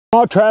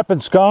Out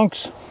trapping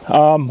skunks,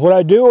 what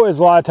I do is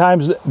a lot of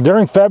times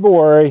during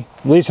February,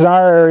 at least in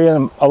our area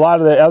and a lot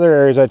of the other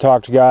areas I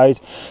talk to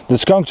guys, the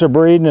skunks are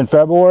breeding in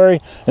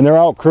February and they're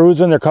out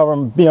cruising. They're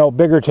covering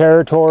bigger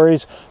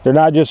territories. They're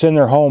not just in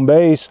their home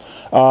base.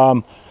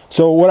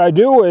 So what I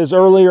do is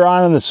earlier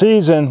on in the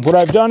season, what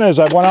I've done is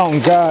I went out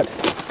and got,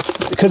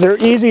 because they're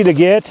easy to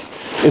get,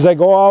 is I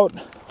go out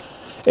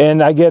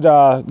and I get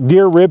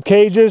deer rib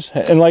cages,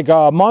 and like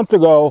a month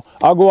ago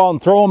I'll go out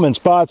and throw them in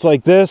spots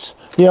like this,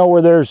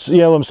 where there's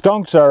them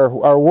skunks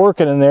are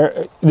working in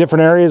there,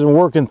 different areas and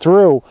working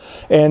through.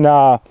 And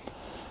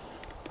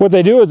what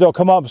they do is they'll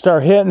come up and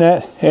start hitting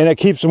it, and it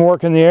keeps them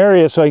working the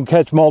area so I can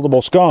catch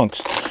multiple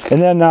skunks. And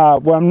then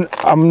what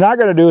I'm not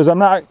going to do is I'm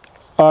not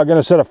going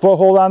to set a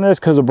foothold on this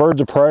because of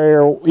birds of prey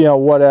or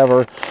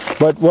whatever.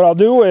 But what I'll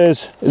do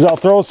is I'll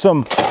throw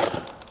some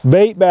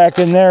bait back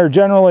in there,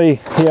 generally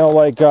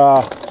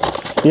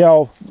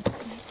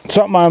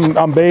something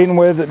I'm baiting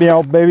with,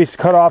 maybe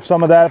cut off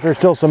some of that if there's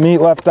still some meat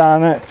left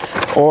on it,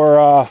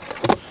 or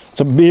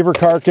some beaver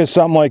carcass,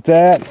 something like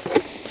that.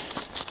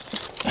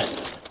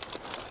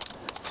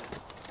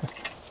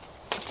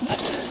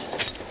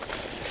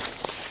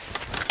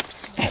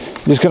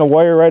 Just gonna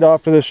wire right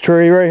off of this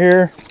tree right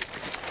here.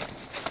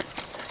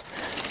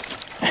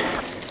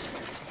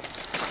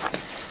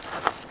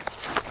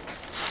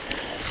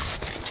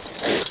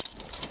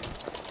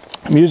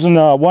 I'm using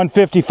the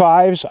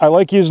 155s. I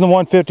like using the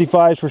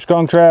 155s for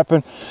skunk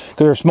trapping because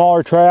they're a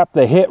smaller trap.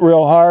 They hit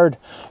real hard,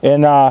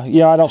 and I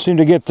don't seem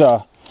to get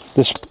the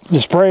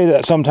spray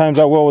that sometimes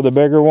I will with the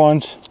bigger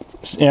ones.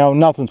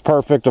 Nothing's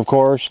perfect, of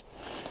course.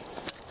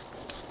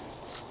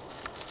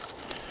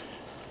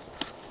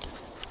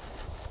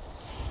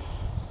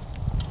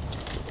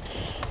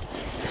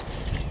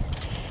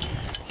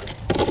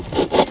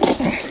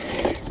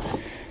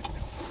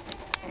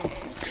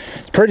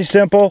 Pretty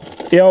simple,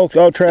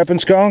 out trapping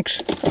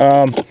skunks.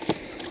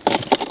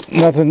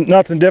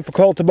 Nothing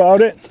difficult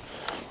about it.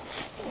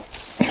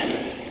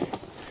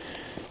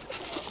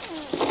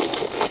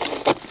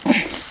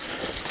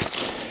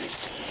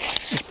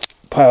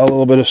 Pile a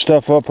little bit of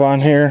stuff up on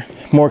here,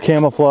 more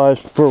camouflage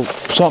for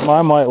something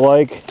I might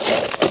like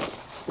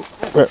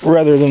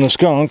rather than the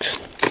skunks.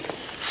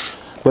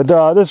 But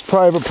this is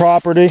private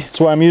property,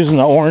 that's why I'm using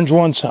the orange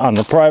ones on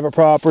the private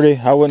property.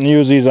 I wouldn't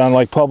use these on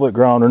like public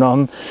ground or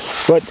nothing.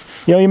 But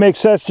you make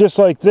sets just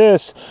like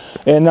this,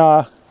 and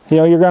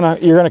you're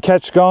gonna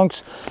catch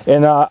skunks.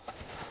 And I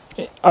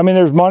mean,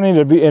 there's money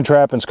to be in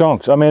trapping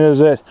skunks. I mean, does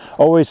it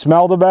always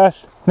smell the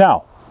best?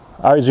 No.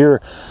 Is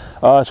your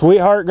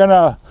sweetheart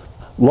gonna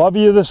love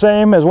you the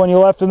same as when you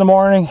left in the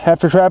morning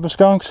after trapping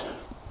skunks?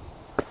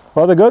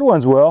 Well, the good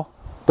ones will,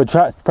 but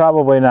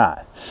probably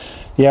not.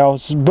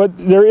 But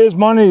there is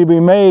money to be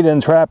made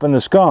in trapping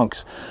the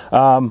skunks.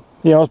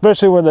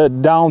 Especially with the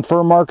down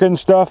fur market and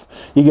stuff,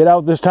 you get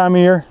out this time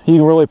of year, you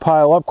can really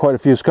pile up quite a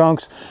few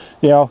skunks.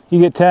 You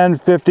get $10,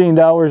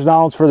 $15 an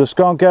ounce for the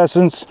skunk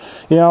essence,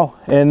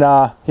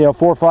 and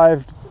 4,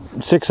 5,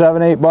 6,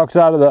 7, $8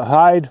 out of the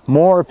hide.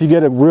 More if you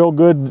get a real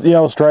good,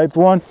 striped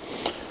one.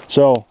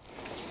 So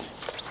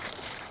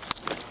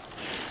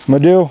I'm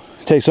gonna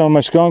take some of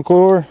my skunk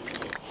lure.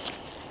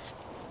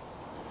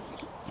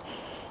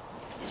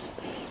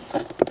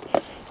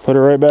 Put it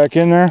right back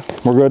in there.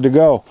 We're good to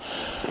go.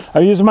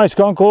 I'm using my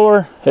skunk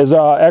lure as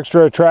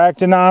extra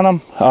attractant on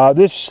them.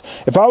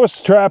 If I was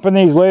trapping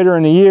these later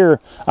in the year,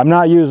 I'm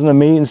not using the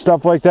meat and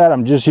stuff like that.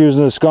 I'm just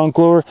using the skunk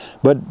lure.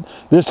 But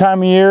this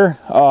time of year,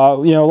 a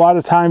lot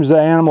of times the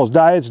animal's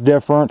diet's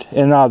different,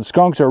 and the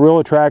skunks are real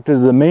attracted to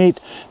the meat.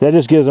 That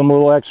just gives them a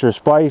little extra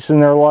spice in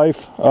their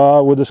life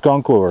with the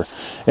skunk lure.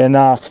 And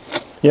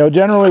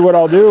generally what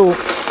I'll do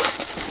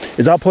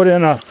is I'll put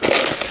in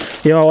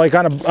like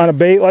on a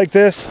bait like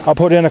this, I'll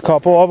put in a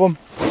couple of them.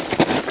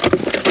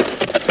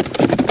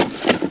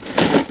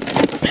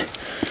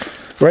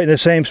 Right in the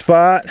same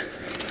spot.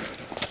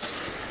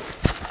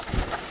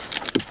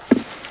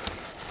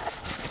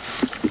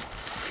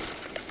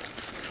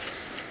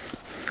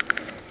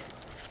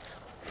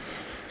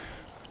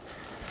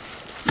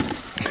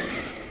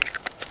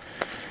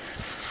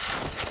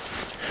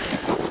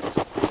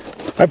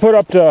 I put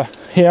up to,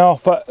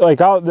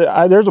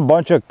 there's a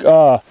bunch of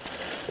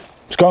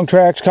skunk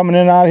tracks coming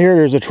in out of here.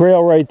 There's a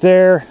trail right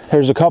there.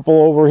 There's a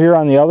couple over here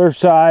on the other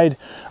side.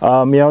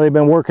 They've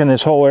been working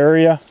this whole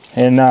area,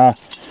 and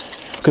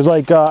because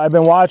I've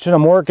been watching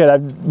them work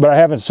it, but I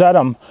haven't set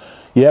them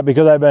yet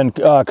because I've been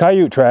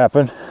coyote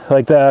trapping.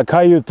 Like the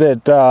coyote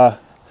that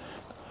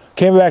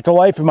came back to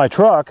life in my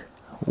truck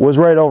was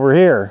right over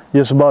here,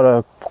 just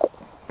about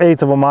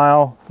 1/8 of a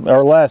mile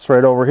or less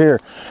right over here.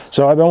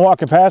 So I've been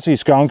walking past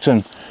these skunks,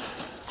 and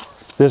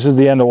this is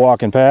the end of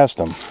walking past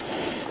them.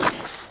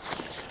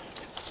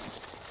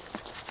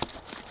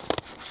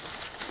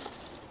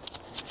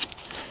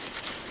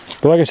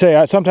 But like I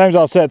say, sometimes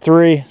I'll set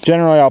 3.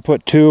 Generally I'll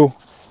put two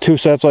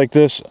sets like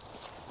this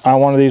on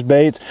one of these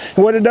baits.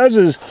 And what it does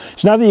is,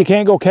 it's not that you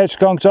can't go catch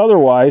skunks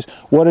otherwise.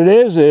 What it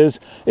is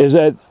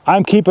that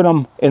I'm keeping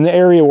them in the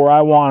area where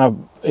I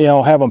want you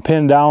know, have them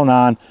pinned down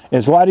on.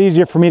 It's a lot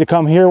easier for me to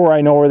come here where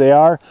I know where they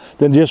are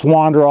than just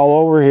wander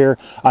all over here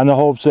on the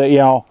hopes that, you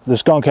know, the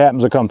skunk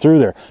happens to come through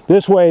there.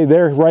 This way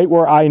they're right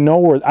where I know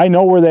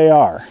where they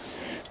are.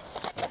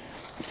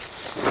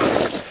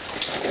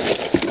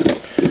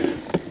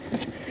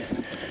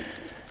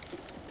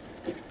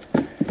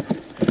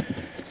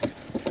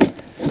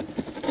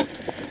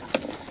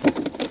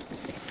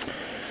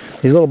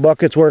 These little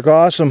buckets work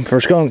awesome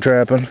for skunk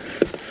trapping.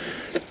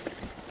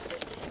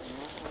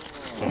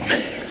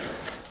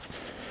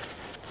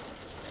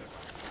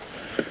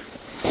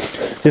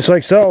 Just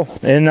like so.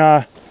 And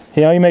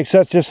you know, you make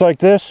sets just like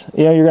this,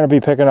 you know, you're going to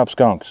be picking up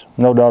skunks,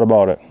 no doubt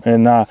about it.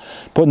 And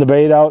putting the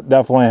bait out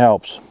definitely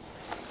helps.